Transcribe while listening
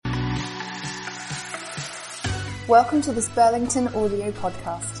Welcome to this Burlington audio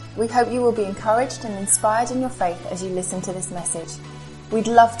podcast. We hope you will be encouraged and inspired in your faith as you listen to this message. We'd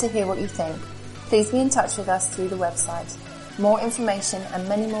love to hear what you think. Please be in touch with us through the website. More information and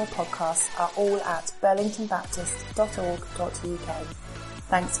many more podcasts are all at burlingtonbaptist.org.uk.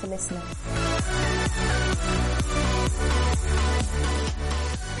 Thanks for listening.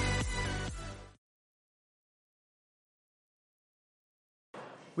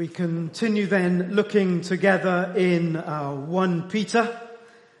 We continue then looking together in 1 Peter,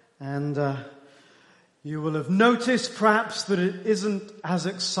 and you will have noticed perhaps that it isn't as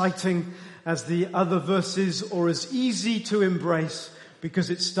exciting as the other verses or as easy to embrace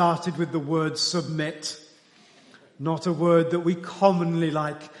because it started with the word submit, not a word that we commonly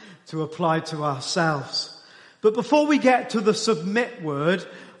like to apply to ourselves. But before we get to the submit word,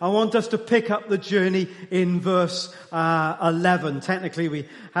 I want us to pick up the journey in verse 11. Technically, we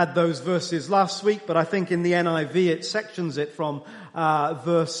had those verses last week, but I think in the NIV it sections it from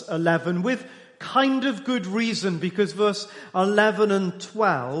verse 11 with kind of good reason, because verse 11 and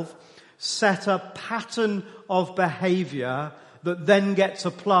 12 set a pattern of behavior that then gets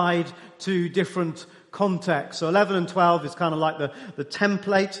applied to different contexts. So 11 and 12 is kind of like the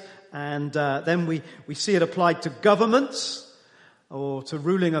template, and then we see it applied to governments, or to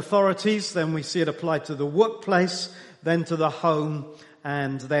ruling authorities, then we see it applied to the workplace, then to the home,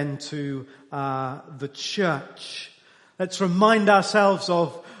 and then to the church. Let's remind ourselves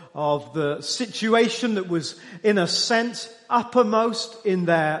of the situation that was, in a sense, uppermost in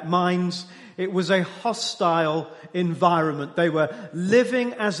their minds. It was a hostile environment. They were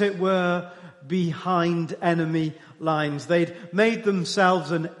living, as it were, behind enemy lines. They'd made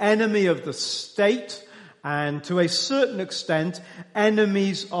themselves an enemy of the state, and to a certain extent,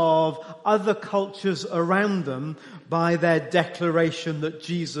 enemies of other cultures around them by their declaration that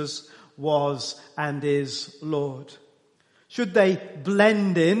Jesus was and is Lord. Should they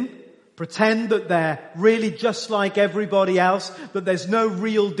blend in, pretend that they're really just like everybody else, that there's no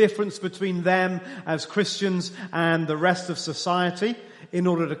real difference between them as Christians and the rest of society, in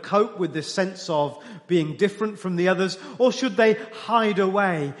order to cope with this sense of being different from the others? Or should they hide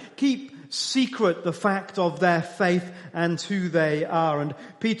away, keep secret the fact of their faith and who they are? And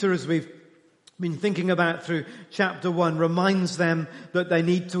Peter, as we've been thinking about through chapter 1, reminds them that they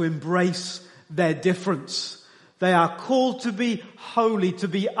need to embrace their difference. They are called to be holy, to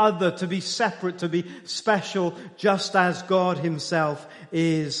be other, to be separate, to be special, just as God himself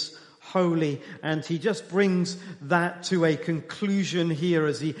is holy. And he just brings that to a conclusion here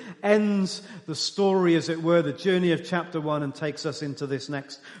as he ends the story, as it were, the journey of chapter 1, and takes us into this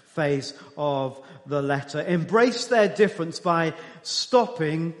next phase of the letter. Embrace their difference by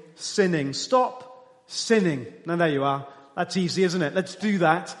stopping sinning. Stop sinning. Now there you are. That's easy, isn't it? Let's do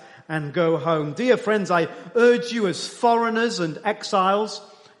that and go home. Dear friends, I urge you as foreigners and exiles,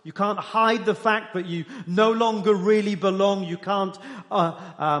 you can't hide the fact that you no longer really belong. You can't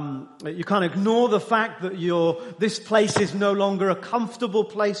ignore the fact that this place is no longer a comfortable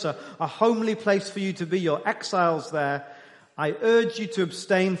place, a homely place for you to be. You're exiles there. I urge you to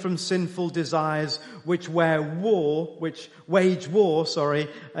abstain from sinful desires which wage war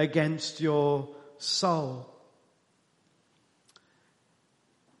against your soul.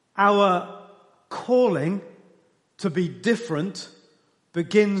 Our calling to be different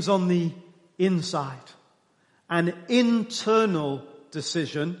begins on the inside. An internal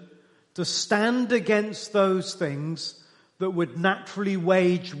decision to stand against those things that would naturally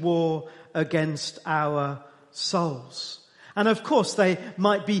wage war against our souls. And of course, they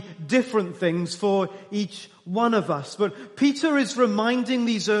might be different things for each one of us. But Peter is reminding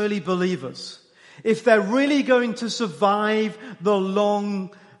these early believers, if they're really going to survive the long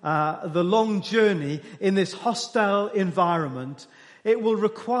journey in this hostile environment, it will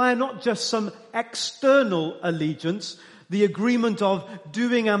require not just some external allegiance, the agreement of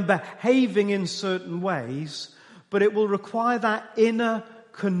doing and behaving in certain ways, but it will require that inner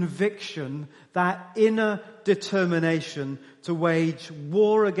conviction, that inner determination to wage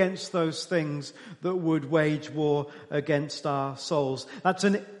war against those things that would wage war against our souls. That's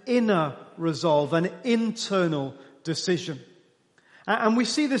an inner resolve, an internal decision. And we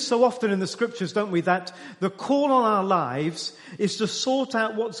see this so often in the scriptures, don't we, that the call on our lives is to sort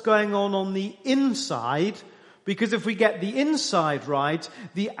out what's going on the inside, because if we get the inside right,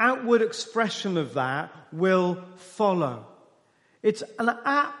 the outward expression of that will follow. It's an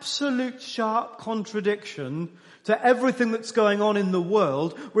absolute sharp contradiction to everything that's going on in the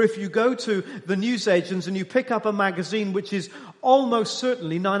world, where if you go to the newsagents and you pick up a magazine, which is almost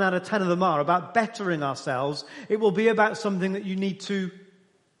certainly 9 out of 10 of them are about bettering ourselves, it will be about something that you need to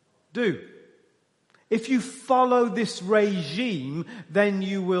do. If you follow this regime, then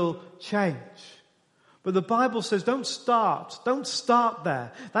you will change. But the Bible says don't start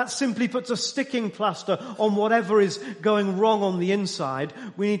there. That simply puts a sticking plaster on whatever is going wrong on the inside.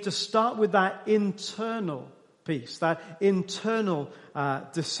 We need to start with that internal peace, that internal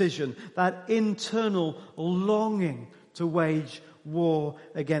decision, that internal longing to wage war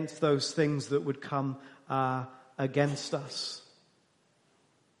against those things that would come against us.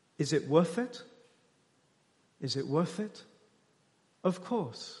 Is it worth it? Is it worth it? Of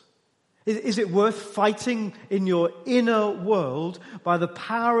course. Is it worth fighting in your inner world by the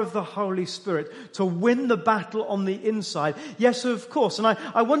power of the Holy Spirit to win the battle on the inside? Yes, of course. And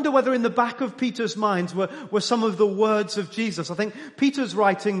I wonder whether in the back of Peter's minds were some of the words of Jesus. I think Peter's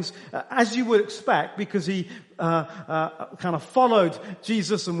writings, as you would expect, because he kind of followed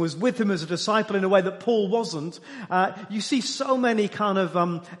Jesus and was with him as a disciple in a way that Paul wasn't, you see so many kind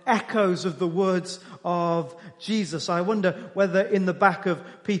of echoes of the words of Jesus. I wonder whether in the back of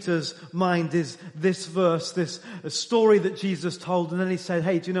Peter's mind is this verse, this story that Jesus told, and then he said,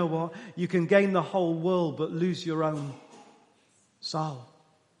 hey, do you know what? You can gain the whole world but lose your own soul.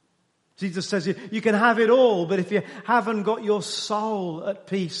 Jesus says you can have it all, but if you haven't got your soul at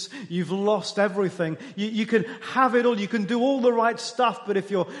peace, you've lost everything. You can have it all, you can do all the right stuff, but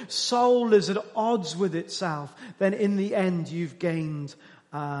if your soul is at odds with itself, then in the end you've gained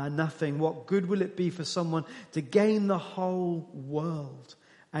nothing. What good will it be for someone to gain the whole world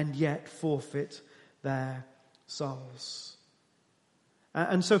and yet forfeit their souls?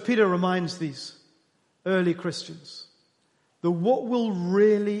 And so Peter reminds these early Christians that what will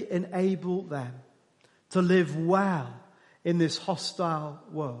really enable them to live well in this hostile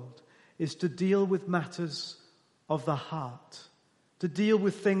world is to deal with matters of the heart, to deal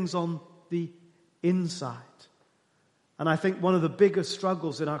with things on the inside. And I think one of the biggest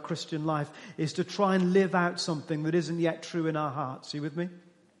struggles in our Christian life is to try and live out something that isn't yet true in our hearts. Are you with me?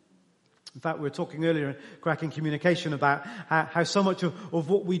 In fact, we were talking earlier in Cracking Communication about how so much of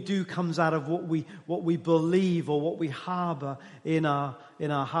what we do comes out of what we believe or what we harbor in our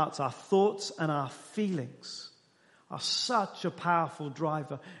hearts. Our thoughts and our feelings are such a powerful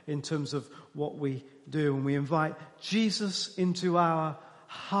driver in terms of what we do. And we invite Jesus into our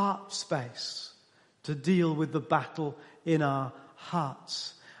heart space to deal with the battle in our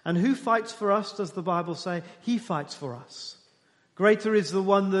hearts. And who fights for us, does the Bible say? He fights for us. Greater is the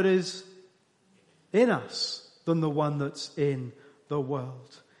one that is in us than the one that's in the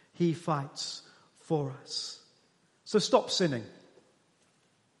world. He fights for us. So stop sinning.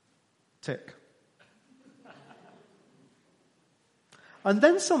 Tick. And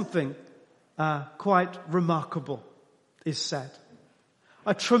then something quite remarkable is said.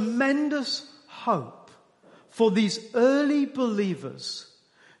 A tremendous hope for these early believers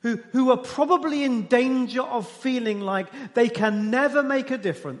who are probably in danger of feeling like they can never make a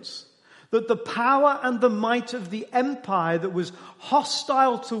difference, that the power and the might of the empire that was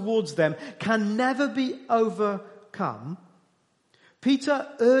hostile towards them can never be overcome. Peter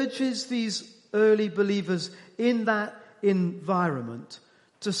urges these early believers in that environment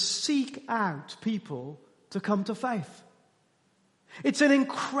to seek out people to come to faith. It's an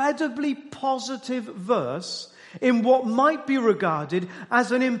incredibly positive verse in what might be regarded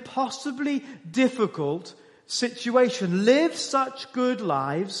as an impossibly difficult situation. Live such good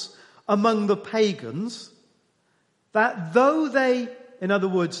lives among the pagans that though they, in other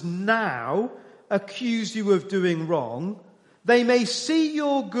words, now accuse you of doing wrong, they may see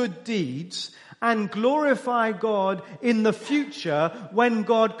your good deeds and glorify God in the future when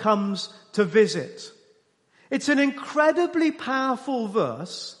God comes to visit. It's an incredibly powerful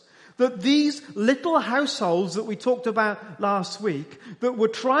verse that these little households that we talked about last week, that were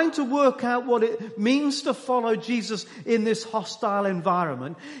trying to work out what it means to follow Jesus in this hostile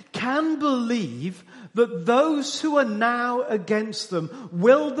environment, can believe that those who are now against them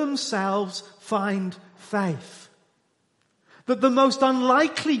will themselves find faith. That the most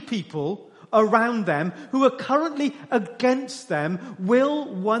unlikely people around them who are currently against them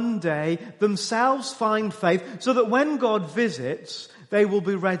will one day themselves find faith, so that when God visits, they will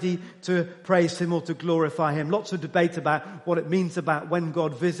be ready to praise Him or to glorify Him. Lots of debate about what it means about when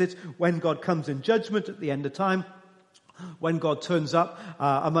God visits, when God comes in judgment at the end of time, when God turns up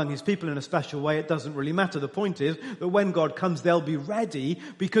among His people in a special way. It doesn't really matter. The point is that when God comes, they'll be ready,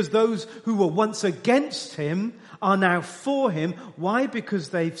 because those who were once against Him are now for Him. Why? Because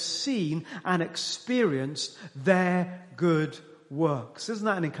they've seen and experienced their good works. Isn't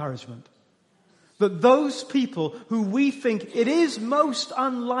that an encouragement? That those people who we think it is most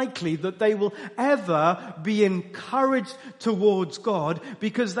unlikely that they will ever be encouraged towards God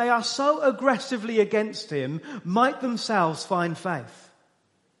because they are so aggressively against Him might themselves find faith.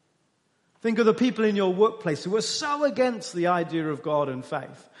 Think of the people in your workplace who are so against the idea of God and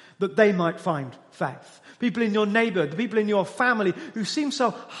faith that they might find faith. People in your neighborhood, the people in your family who seem so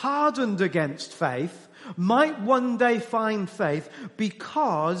hardened against faith might one day find faith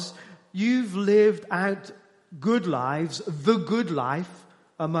because you've lived out good lives, the good life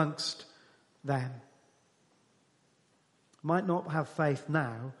amongst them. Might not have faith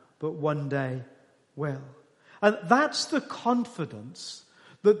now, but one day will. And that's the confidence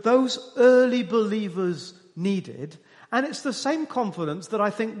that those early believers needed, and it's the same confidence that I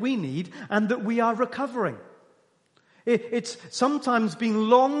think we need and that we are recovering. It's sometimes been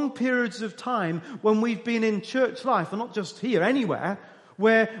long periods of time when we've been in church life, and not just here, anywhere,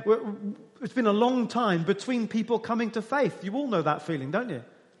 where it's been a long time between people coming to faith. You all know that feeling, don't you?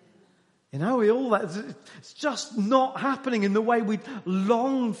 You know, it's just not happening in the way we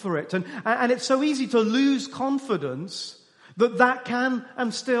long for it. And it's so easy to lose confidence that can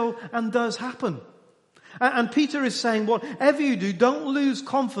and still and does happen. And Peter is saying, whatever you do, don't lose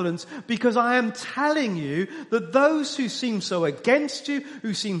confidence, because I am telling you that those who seem so against you,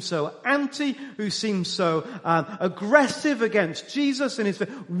 who seem so anti, who seem so aggressive against Jesus and His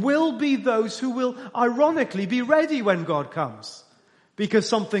faith, will be those who will ironically be ready when God comes, because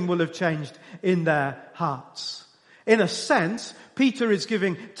something will have changed in their hearts. In a sense, Peter is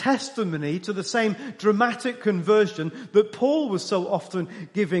giving testimony to the same dramatic conversion that Paul was so often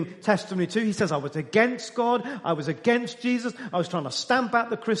giving testimony to. He says, I was against God, I was against Jesus, I was trying to stamp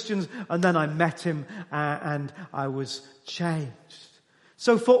out the Christians, and then I met Him and I was changed.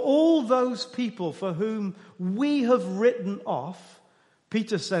 So for all those people for whom we have written off,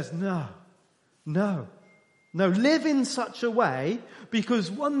 Peter says, no, live in such a way, because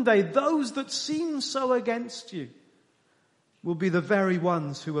one day those that seem so against you will be the very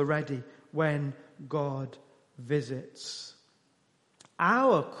ones who are ready when God visits.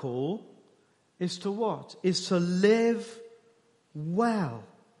 Our call is to what? Is to live well.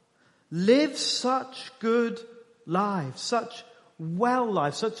 Live such good lives, such well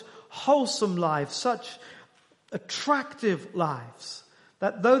lives, such wholesome lives, such attractive lives,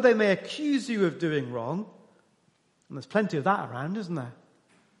 that though they may accuse you of doing wrong, and there's plenty of that around, isn't there?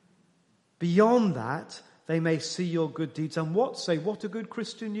 Beyond that, they may see your good deeds and say, what a good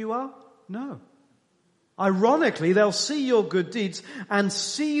Christian you are? No. Ironically, they'll see your good deeds and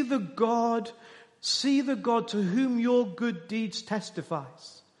see the God to whom your good deeds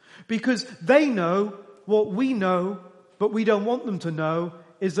testifies. Because they know what we know, but we don't want them to know,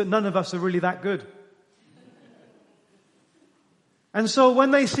 is that none of us are really that good. And so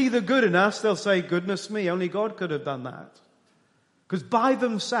when they see the good in us, they'll say, goodness me, only God could have done that. Because by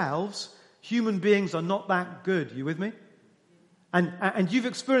themselves, human beings are not that good. You with me? And you've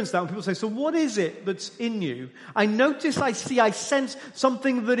experienced that when people say, so what is it that's in you? I notice, I sense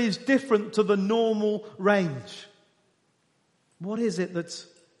something that is different to the normal range. What is it that's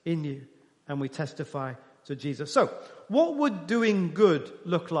in you? And we testify to Jesus. So, what would doing good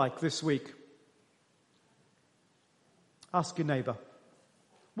look like this week? Ask your neighbour.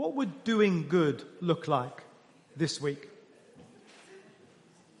 What would doing good look like this week?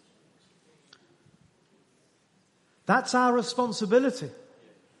 That's our responsibility.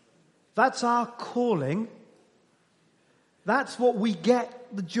 That's our calling. That's what we get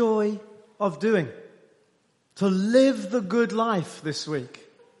the joy of doing. To live the good life this week.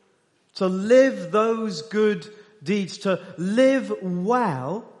 To live those good deeds. To live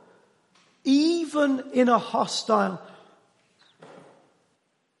well, even in a hostile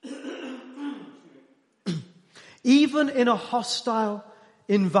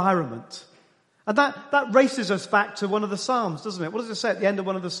environment. And that races us back to one of the Psalms, doesn't it? What does it say at the end of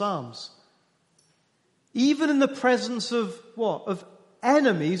one of the Psalms? Even in the presence of what? Of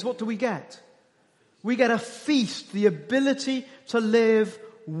enemies, what do we get? We get a feast, the ability to live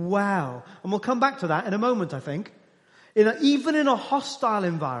well. And we'll come back to that in a moment, I think. Even in a hostile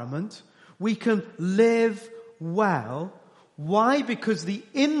environment, we can live well. Why? Because the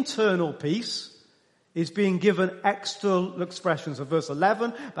internal peace is being given external expressions. So verse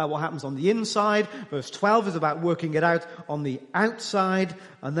 11, about what happens on the inside. Verse 12 is about working it out on the outside.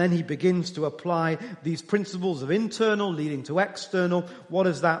 And then he begins to apply these principles of internal leading to external. What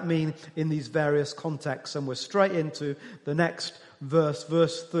does that mean in these various contexts? And we're straight into the next verse,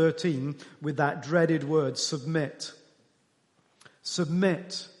 verse 13, with that dreaded word, submit.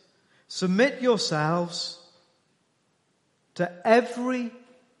 Submit. Submit yourselves to every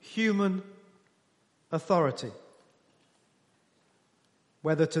human authority,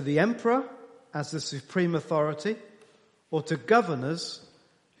 whether to the emperor as the supreme authority or to governors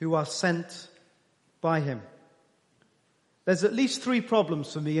who are sent by him. There's at least 3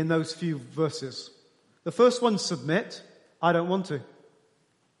 problems for me in those few verses. The first one, submit. I don't want to.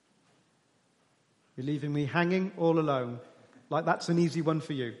 You're leaving me hanging all alone. Like that's an easy one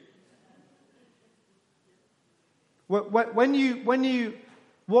for you. When you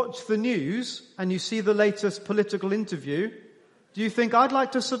watch the news and you see the latest political interview, do you think I'd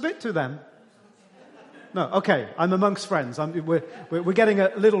like to submit to them? No, okay, I'm amongst friends. We're getting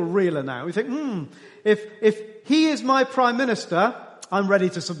a little realer now. We think, if he is my prime minister, I'm ready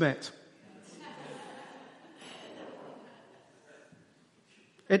to submit.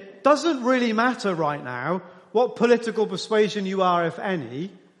 It doesn't really matter right now what political persuasion you are, if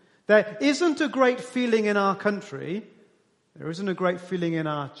any. There isn't a great feeling in our country, there isn't a great feeling in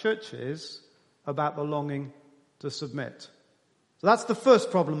our churches about the longing to submit. So that's the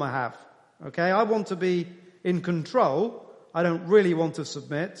first problem I have. Okay, I want to be in control. I don't really want to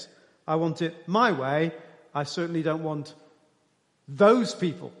submit. I want it my way. I certainly don't want those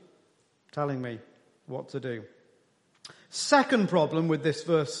people telling me what to do. Second problem with this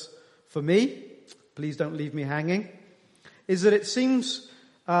verse for me, please don't leave me hanging, is that it seems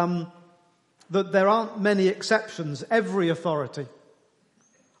that there aren't many exceptions. Every authority.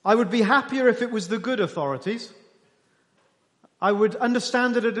 I would be happier if it was the good authorities. I would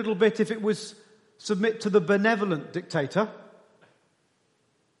understand it a little bit if it was submit to the benevolent dictator.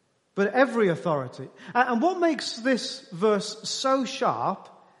 But every authority. And what makes this verse so sharp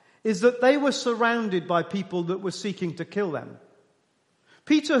is that they were surrounded by people that were seeking to kill them.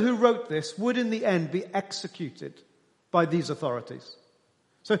 Peter, who wrote this, would in the end be executed by these authorities.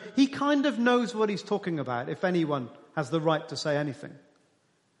 So he kind of knows what he's talking about, if anyone has the right to say anything.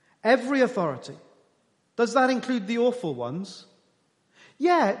 Every authority. Does that include the awful ones?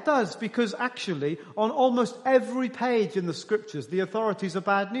 Yeah, it does, because actually, on almost every page in the scriptures, the authorities are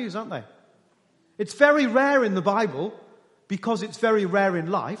bad news, aren't they? It's very rare in the Bible, because it's very rare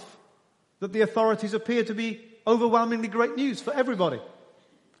in life, that the authorities appear to be overwhelmingly great news for everybody.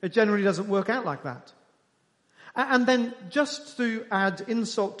 It generally doesn't work out like that. And then, just to add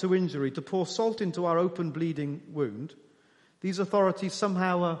insult to injury, to pour salt into our open bleeding wound, these authorities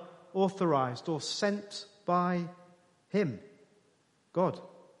somehow are authorized or sent by him, God.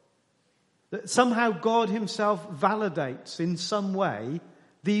 That somehow God himself validates in some way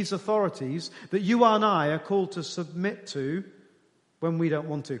these authorities that you and I are called to submit to when we don't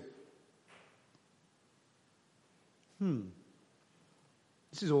want to.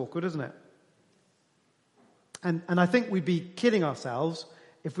 This is awkward, isn't it? And I think we'd be kidding ourselves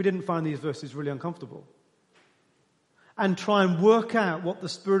if we didn't find these verses really uncomfortable. And try and work out what the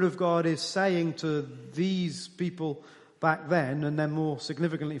Spirit of God is saying to these people back then, and then more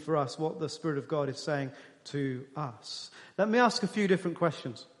significantly for us, what the Spirit of God is saying to us. Let me ask a few different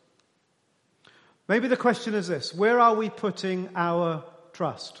questions. Maybe the question is this: where are we putting our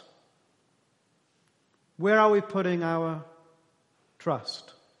trust? Where are we putting our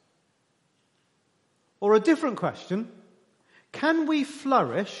trust? Or a different question: can we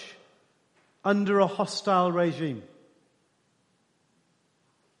flourish under a hostile regime?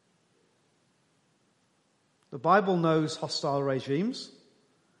 The Bible knows hostile regimes.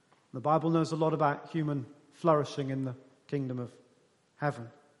 The Bible knows a lot about human flourishing in the kingdom of heaven.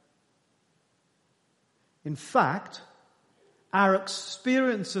 In fact, our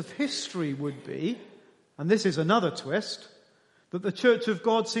experience of history would be, and this is another twist, that the Church of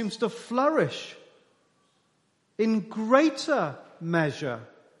God seems to flourish in greater measure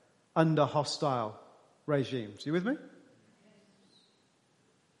under hostile regimes. You with me?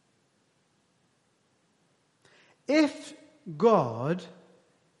 If God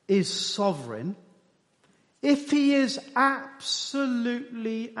is sovereign, if he is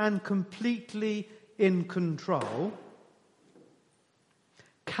absolutely and completely in control,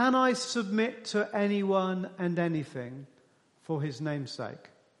 can I submit to anyone and anything for his name's sake?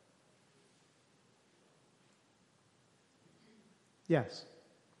 Yes.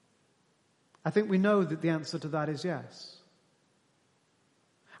 I think we know that the answer to that is yes.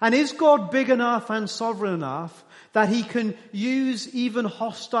 And is God big enough and sovereign enough that he can use even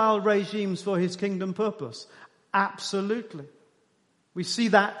hostile regimes for his kingdom purpose? Absolutely. We see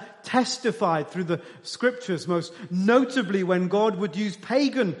that testified through the scriptures, most notably when God would use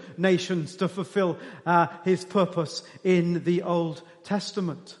pagan nations to fulfill his purpose in the Old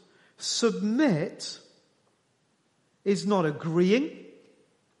Testament. Submit is not agreeing.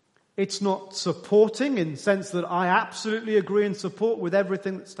 It's not supporting in the sense that I absolutely agree and support with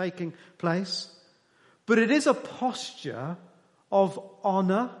everything that's taking place. But it is a posture of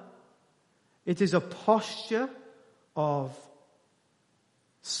honor. It is a posture of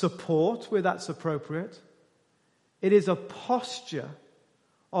support where that's appropriate. It is a posture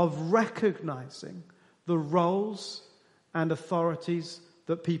of recognizing the roles and authorities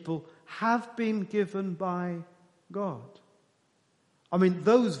that people have been given by God. I mean,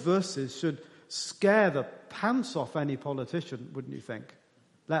 those verses should scare the pants off any politician, wouldn't you think?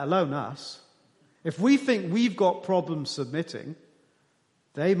 Let alone us. If we think we've got problems submitting,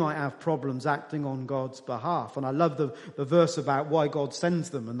 they might have problems acting on God's behalf. And I love the verse about why God sends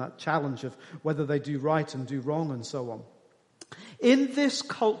them and that challenge of whether they do right and do wrong and so on. In this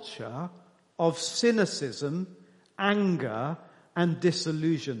culture of cynicism, anger, and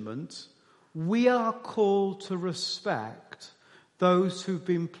disillusionment, we are called to respect those who've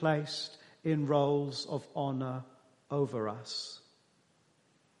been placed in roles of honor over us.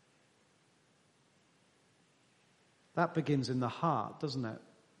 That begins in the heart, doesn't it?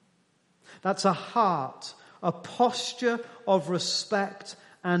 That's a heart, a posture of respect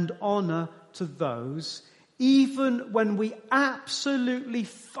and honor to those, even when we absolutely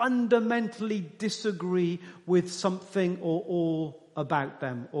fundamentally disagree with something or all about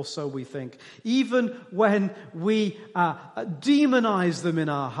them, or so we think. Even when we demonize them in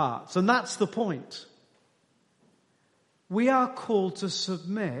our hearts, and that's the point. We are called to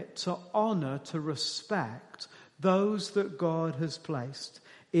submit, to honor, to respect those that God has placed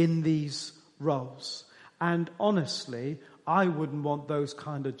in these roles. And honestly, I wouldn't want those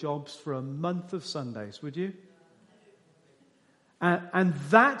kind of jobs for a month of Sundays, would you? And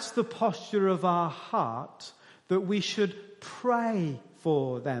that's the posture of our heart, that we should pray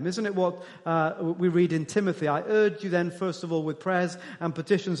for them. Isn't it what we read in Timothy? I urge you then, first of all, with prayers and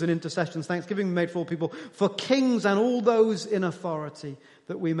petitions and intercessions, thanksgiving be made for all people, for kings and all those in authority,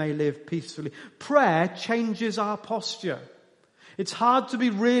 that we may live peacefully. Prayer changes our posture. It's hard to be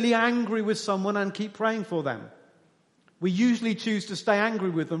really angry with someone and keep praying for them. We usually choose to stay angry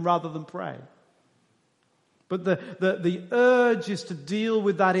with them rather than pray. But the urge is to deal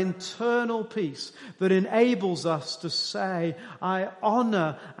with that internal peace that enables us to say, I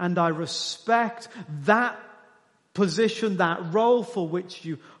honor and I respect that position, that role for which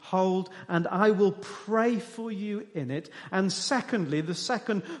you hold, and I will pray for you in it. And secondly, the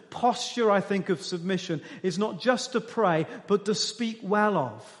second posture, I think, of submission is not just to pray, but to speak well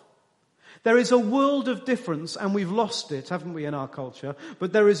of. There is a world of difference, and we've lost it, haven't we, in our culture?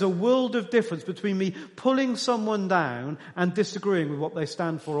 But there is a world of difference between me pulling someone down and disagreeing with what they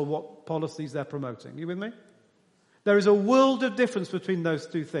stand for or what policies they're promoting. You with me? There is a world of difference between those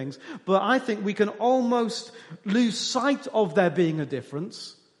two things, but I think we can almost lose sight of there being a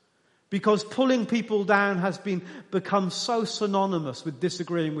difference because pulling people down has become so synonymous with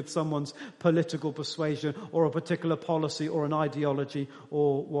disagreeing with someone's political persuasion or a particular policy or an ideology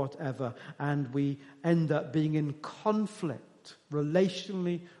or whatever. And we end up being in conflict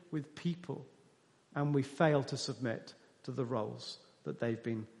relationally with people, and we fail to submit to the roles that they've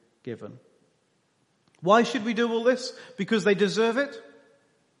been given. Why should we do all this? Because they deserve it?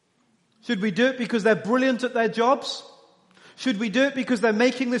 Should we do it because they're brilliant at their jobs? Should we do it because they're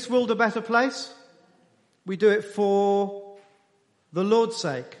making this world a better place? We do it for the Lord's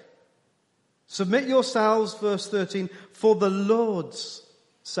sake. Submit yourselves, verse 13, for the Lord's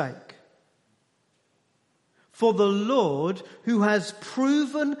sake. For the Lord, who has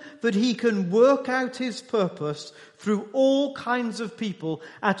proven that he can work out his purpose through all kinds of people,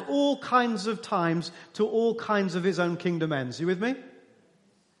 at all kinds of times, to all kinds of his own kingdom ends. You with me?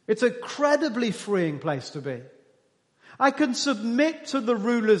 It's an incredibly freeing place to be. I can submit to the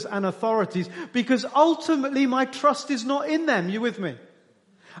rulers and authorities because ultimately my trust is not in them. You with me?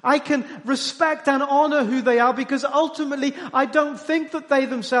 I can respect and honor who they are because ultimately I don't think that they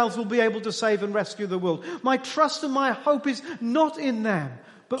themselves will be able to save and rescue the world. My trust and my hope is not in them,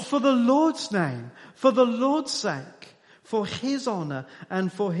 but for the Lord's name, for the Lord's sake, for his honor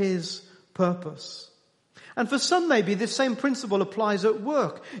and for his purpose. And for some maybe this same principle applies at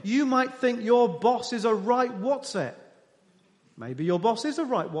work. You might think your boss is a right what's it. Maybe your boss is a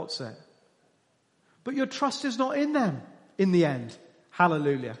right what's it. But your trust is not in them in the end.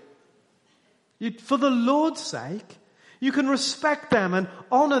 Hallelujah. For the Lord's sake, you can respect them and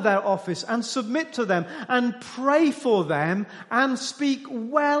honor their office and submit to them and pray for them and speak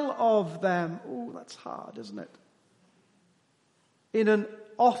well of them. Oh, that's hard, isn't it? In an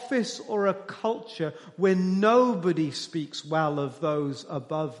office or a culture where nobody speaks well of those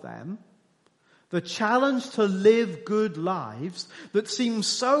above them, The challenge to live good lives that seems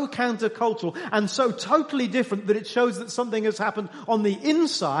so countercultural and so totally different that it shows that something has happened on the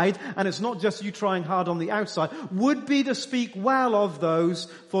inside and it's not just you trying hard on the outside, would be to speak well of those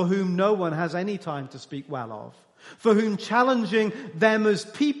for whom no one has any time to speak well of. For whom challenging them as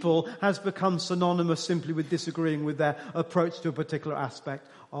people has become synonymous simply with disagreeing with their approach to a particular aspect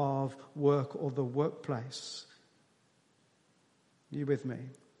of work or the workplace. Are you with me?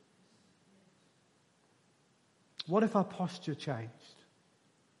 What if our posture changed?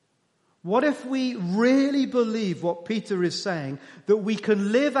 What if we really believe what Peter is saying, that we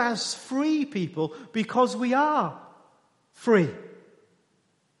can live as free people because we are free?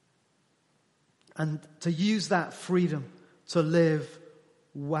 And to use that freedom to live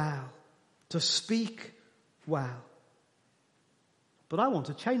well, to speak well. But I want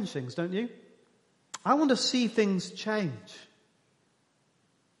to change things, don't you? I want to see things change.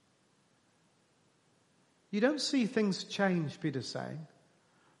 You don't see things change, Peter's saying,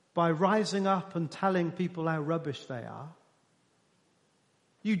 by rising up and telling people how rubbish they are.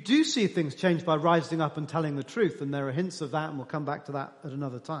 You do see things change by rising up and telling the truth, and there are hints of that, and we'll come back to that at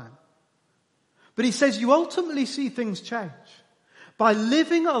another time. But he says you ultimately see things change by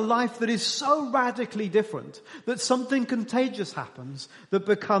living a life that is so radically different that something contagious happens that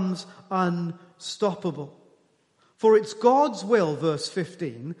becomes unstoppable. For it's God's will, verse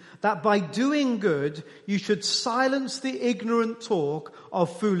 15, that by doing good you should silence the ignorant talk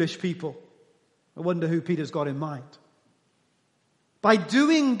of foolish people. I wonder who Peter's got in mind. By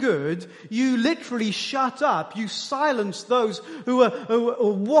doing good, you literally shut up, you silence those who are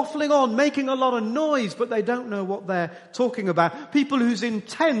waffling on, making a lot of noise, but they don't know what they're talking about. People whose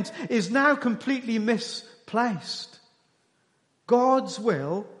intent is now completely misplaced. God's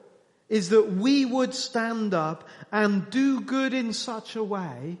will is that we would stand up and do good in such a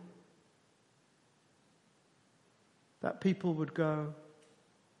way that people would go,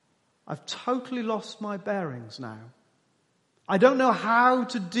 I've totally lost my bearings now. I don't know how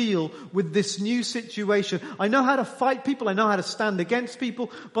to deal with this new situation. I know how to fight people. I know how to stand against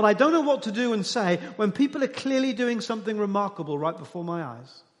people. But I don't know what to do and say when people are clearly doing something remarkable right before my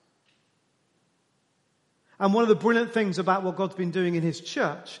eyes. And one of the brilliant things about what God's been doing in His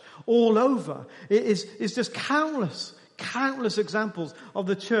church all over is just countless examples of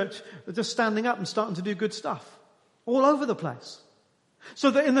the church just standing up and starting to do good stuff all over the place.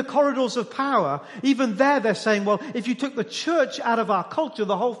 So that in the corridors of power, even there they're saying, well, if you took the church out of our culture,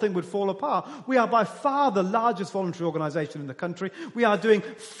 the whole thing would fall apart. We are by far the largest voluntary organization in the country. We are doing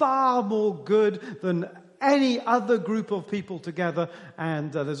far more good than any other group of people together,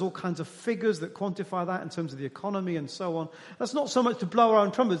 and there's all kinds of figures that quantify that in terms of the economy and so on. That's not so much to blow our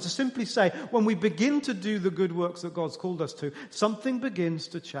own trumpets, to simply say, when we begin to do the good works that God's called us to, something begins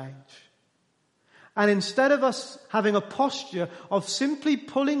to change. And instead of us having a posture of simply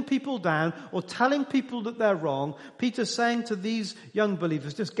pulling people down or telling people that they're wrong, Peter's saying to these young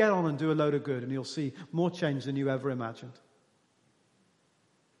believers, just get on and do a load of good and you'll see more change than you ever imagined.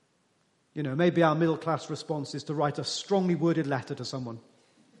 You know, maybe our middle class response is to write a strongly worded letter to someone.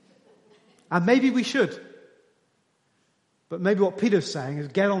 And maybe we should. But maybe what Peter's saying is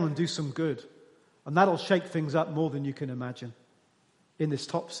get on and do some good. And that'll shake things up more than you can imagine in this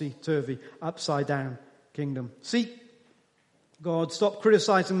topsy-turvy, upside-down kingdom. Seek God. Stop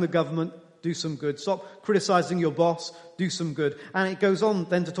criticizing the government. Do some good. Stop criticizing your boss. Do some good. And it goes on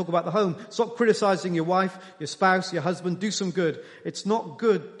then to talk about the home. Stop criticizing your wife, your spouse, your husband. Do some good. It's not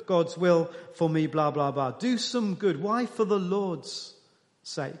good, God's will for me, blah, blah, blah. Do some good. Why? For the Lord's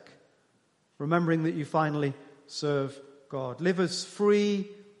sake. Remembering that you finally serve God. Live as free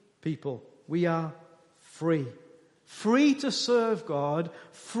people. We are free. Free to serve God.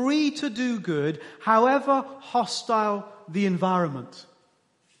 Free to do good, however hostile the environment.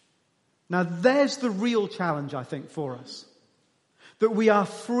 Now there's the real challenge, I think, for us. That we are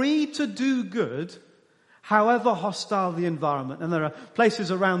free to do good, however hostile the environment. And there are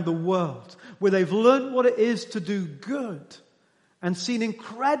places around the world where they've learned what it is to do good and seen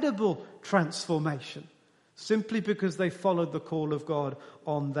incredible transformation simply because they followed the call of God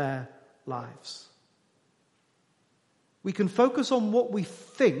on their lives. We can focus on what we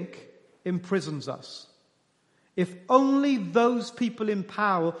think imprisons us. If only those people in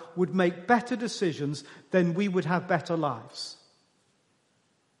power would make better decisions, then we would have better lives.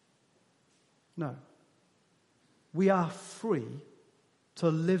 No. We are free to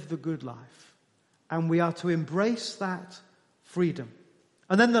live the good life. And we are to embrace that freedom.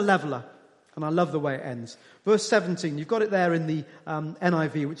 And then the leveler. And I love the way it ends. Verse 17, you've got it there in the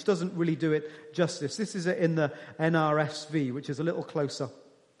NIV, which doesn't really do it justice. This is in the NRSV, which is a little closer.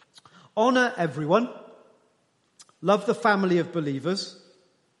 Honor everyone. Love the family of believers.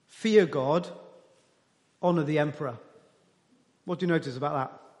 Fear God. Honor the emperor. What do you notice about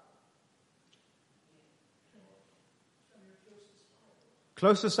that?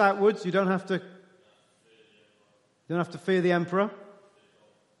 Closest outwards, you don't have to fear the emperor.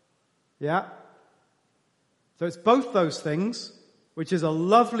 Yeah. So it's both those things, which is a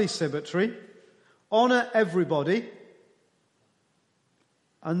lovely symmetry. Honor everybody,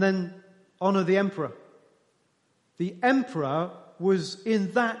 and then honor the emperor. The emperor was,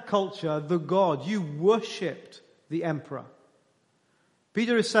 in that culture, the god. You worshipped the emperor.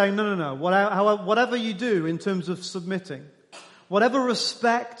 Peter is saying, no. Whatever you do in terms of submitting, whatever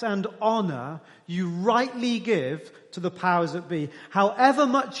respect and honor you rightly give to the powers that be, however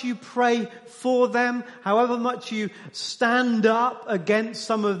much you pray for them, however much you stand up against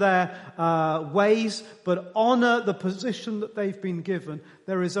some of their ways, but honor the position that they've been given,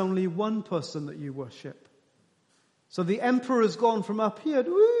 there is only one person that you worship. So the emperor has gone from up here,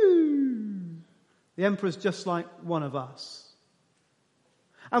 woo! The emperor is just like one of us.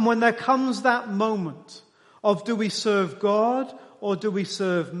 And when there comes that moment of do we serve God or do we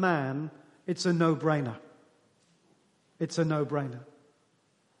serve man, it's a no-brainer. It's a no-brainer.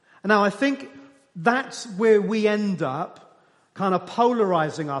 And now I think that's where we end up kind of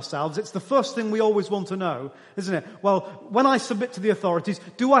polarizing ourselves. It's the first thing we always want to know, isn't it? Well, when I submit to the authorities,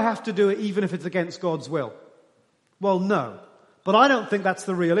 do I have to do it even if it's against God's will? Well, no. But I don't think that's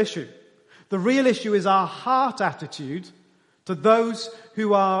the real issue. The real issue is our heart attitude to those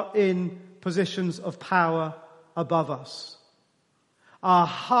who are in positions of power above us. Our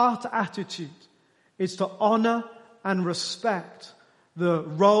heart attitude is to honor and respect the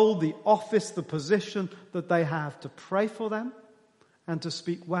role, the office, the position that they have, to pray for them and to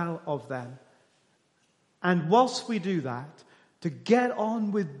speak well of them. And whilst we do that, to get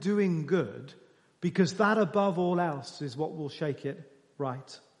on with doing good, because that above all else is what will shake it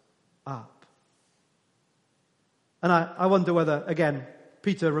right up. And I wonder whether, again,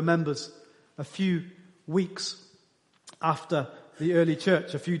 Peter remembers a few weeks after the early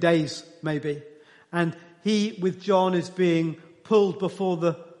church, a few days maybe, and he, with John, is being pulled before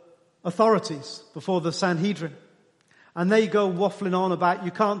the authorities, before the Sanhedrin. And they go waffling on about, you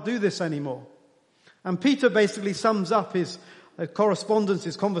can't do this anymore. And Peter basically sums up his correspondence,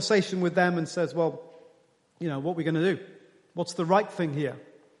 his conversation with them, and says, well, what are we going to do? What's the right thing here?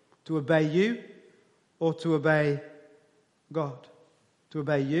 To obey you or to obey God? To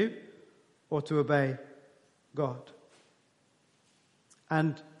obey you or to obey God?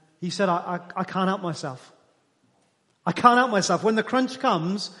 And he said, I can't help myself. I can't help myself. When the crunch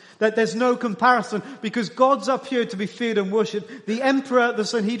comes, that there's no comparison, because God's up here to be feared and worshipped. The emperor, the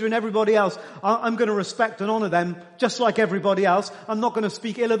Sanhedrin, everybody else, I'm going to respect and honor them just like everybody else. I'm not going to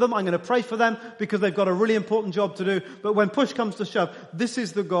speak ill of them. I'm going to pray for them because they've got a really important job to do. But when push comes to shove, this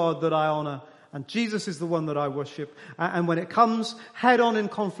is the God that I honor, and Jesus is the one that I worship. And when it comes head on in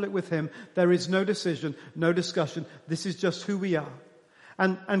conflict with him, there is no decision, no discussion. This is just who we are.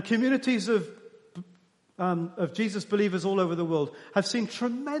 And communities of Jesus believers all over the world have seen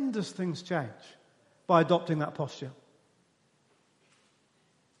tremendous things change by adopting that posture.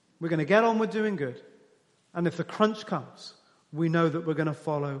 We're going to get on with doing good. And if the crunch comes, we know that we're going to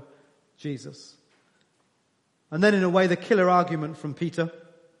follow Jesus. And then in a way, the killer argument from Peter,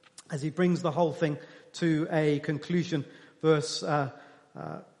 as he brings the whole thing to a conclusion,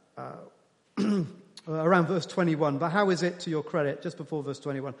 around verse 21. But how is it to your credit, just before verse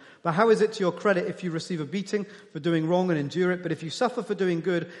 21, but how is it to your credit if you receive a beating for doing wrong and endure it? But if you suffer for doing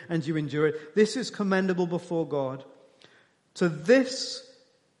good and you endure it, this is commendable before God. To this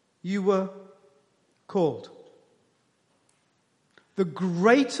you were called. The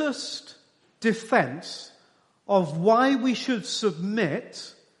greatest defense of why we should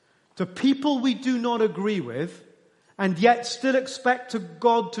submit to people we do not agree with and yet still expect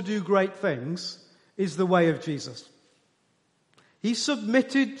God to do great things is the way of Jesus. He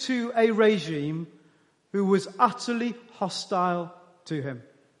submitted to a regime who was utterly hostile to him.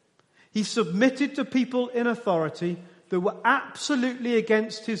 He submitted to people in authority that were absolutely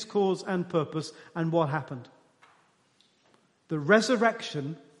against his cause and purpose. And what happened? The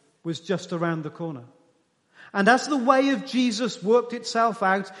resurrection was just around the corner. And as the way of Jesus worked itself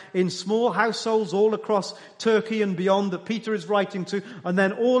out in small households all across Turkey and beyond that Peter is writing to, and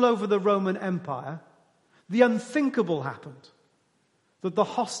then all over the Roman Empire, the unthinkable happened. That the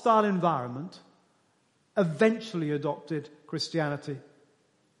hostile environment eventually adopted Christianity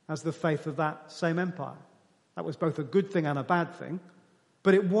as the faith of that same empire. That was both a good thing and a bad thing,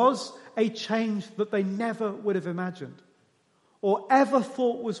 but it was a change that they never would have imagined. or ever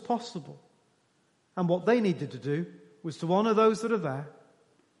thought was possible. And what they needed to do was to honor those that are there,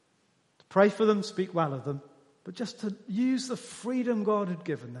 to pray for them, speak well of them, but just to use the freedom God had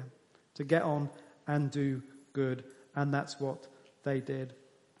given them to get on and do good. And that's what they did.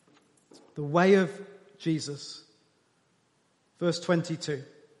 The way of Jesus. Verse 22.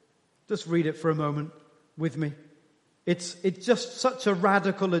 Just read it for a moment with me. It's just such a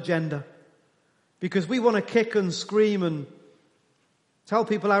radical agenda. Because we want to kick and scream and tell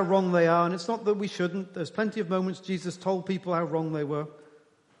people how wrong they are. And it's not that we shouldn't. There's plenty of moments Jesus told people how wrong they were.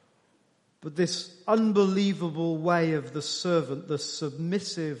 But this unbelievable way of the servant, the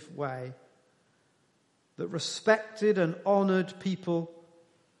submissive way, that respected and honored people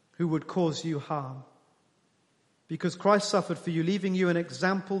who would cause you harm. Because Christ suffered for you, leaving you an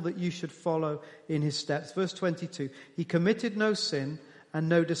example that you should follow in his steps. Verse 22, he committed no sin and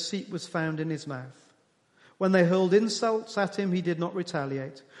no deceit was found in his mouth. When they hurled insults at him, he did not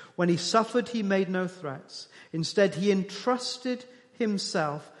retaliate. When he suffered, he made no threats. Instead, he entrusted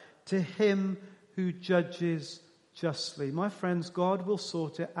himself to him who judges justly. My friends, God will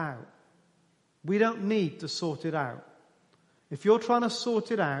sort it out. We don't need to sort it out. If you're trying to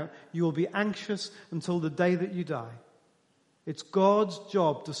sort it out, you will be anxious until the day that you die. It's God's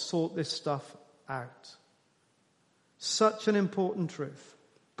job to sort this stuff out. Such an important truth.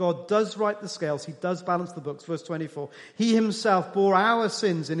 God does right the scales. He does balance the books. Verse 24. He himself bore our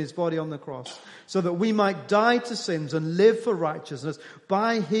sins in his body on the cross so that we might die to sins and live for righteousness.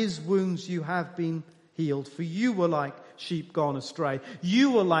 By his wounds you have been healed. For you were like sheep gone astray.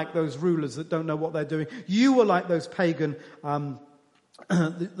 You were like those rulers that don't know what they're doing. You were like those pagan,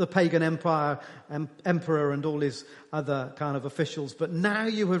 the pagan emperor and all his other kind of officials. But now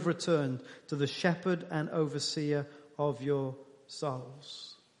you have returned to the shepherd and overseer of your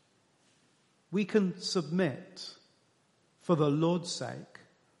souls. We can submit for the Lord's sake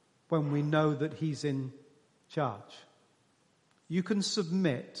when we know that he's in charge. You can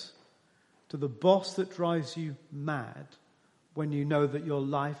submit to the boss that drives you mad when you know that your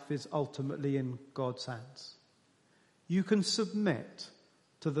life is ultimately in God's hands. You can submit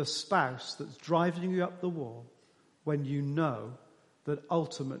to the spouse that's driving you up the wall when you know that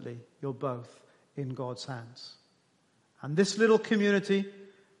ultimately you're both in God's hands. And this little community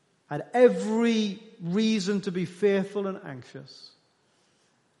had every reason to be fearful and anxious.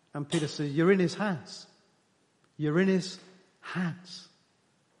 And Peter says, you're in his hands. You're in his hands.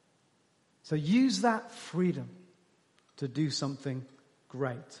 So use that freedom to do something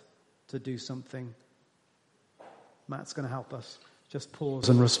great, to do something. Matt's going to help us. Just pause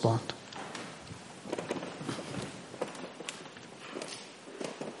and respond.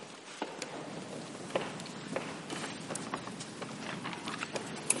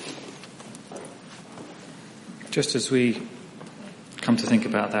 Just as we come to think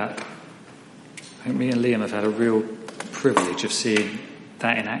about that, I think me and Liam have had a real privilege of seeing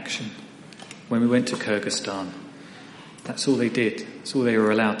that in action. When we went to Kyrgyzstan, that's all they did. That's all they were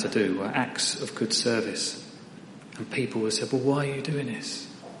allowed to do, were acts of good service. And people would say, well, why are you doing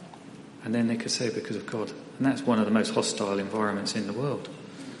this? And then they could say, because of God. And that's one of the most hostile environments in the world.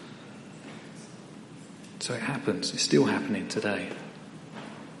 So it happens. It's still happening today.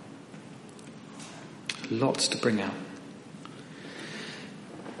 Lots to bring out.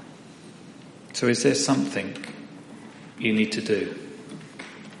 So is there something you need to do?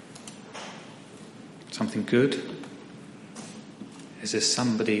 Something good? Is there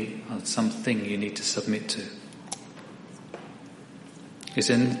somebody or something you need to submit to? Is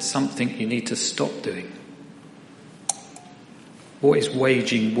there something you need to stop doing? What is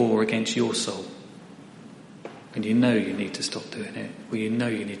waging war against your soul? And you know you need to stop doing it, or you know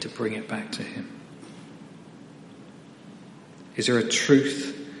you need to bring it back to him. Is there a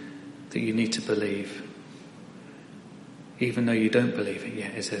truth that you need to believe? Even though you don't believe it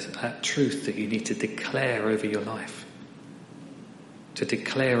yet, is there that truth that you need to declare over your life? To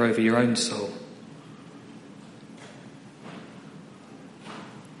declare over your own soul?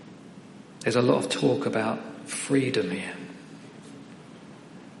 There's a lot of talk about freedom here.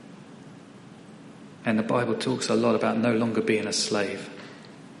 And the Bible talks a lot about no longer being a slave.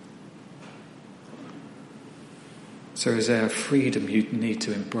 So is there a freedom you need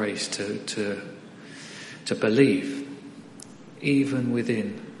to embrace to believe, even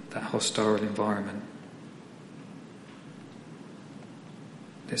within that hostile environment?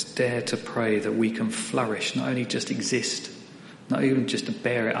 Let's dare to pray that we can flourish, not only just exist, not even just to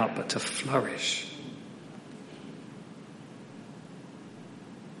bear it up, but to flourish.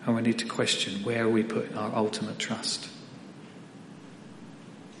 And we need to question, where are we putting our ultimate trust?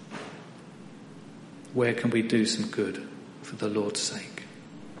 Where can we do some good? for the Lord's sake.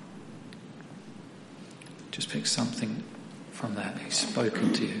 Just pick something from that. He's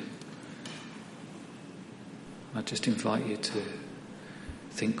spoken to you. I just invite you to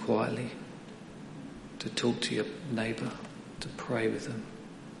think quietly, to talk to your neighbour, to pray with them,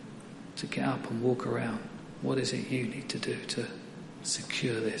 to get up and walk around. What is it you need to do to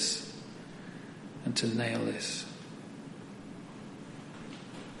secure this and to nail this?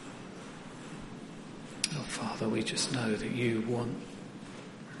 Oh, Father, we just know that you want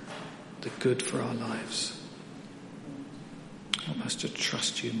the good for our lives. Help us to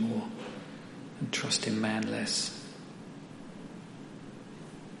trust you more and trust in man less.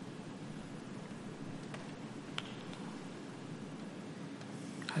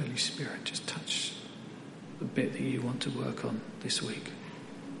 Holy Spirit, just touch the bit that you want to work on this week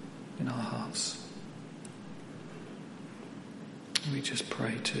in our hearts. We just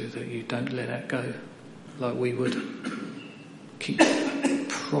pray too that you don't let that go like we would. Keep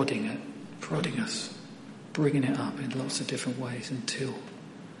prodding us, bringing it up in lots of different ways until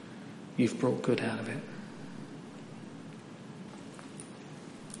you've brought good out of it.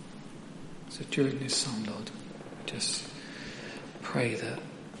 So during this song, Lord, just pray that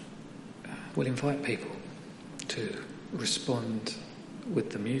we'll invite people to respond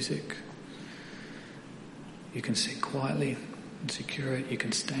with the music. You can sit quietly and secure it. You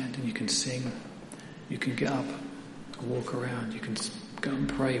can stand and you can sing. You can get up and walk around. You can go and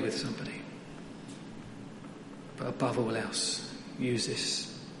pray with somebody. But above all else, use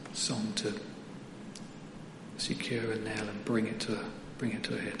this song to secure and nail and bring it to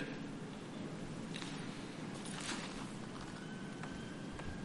a head.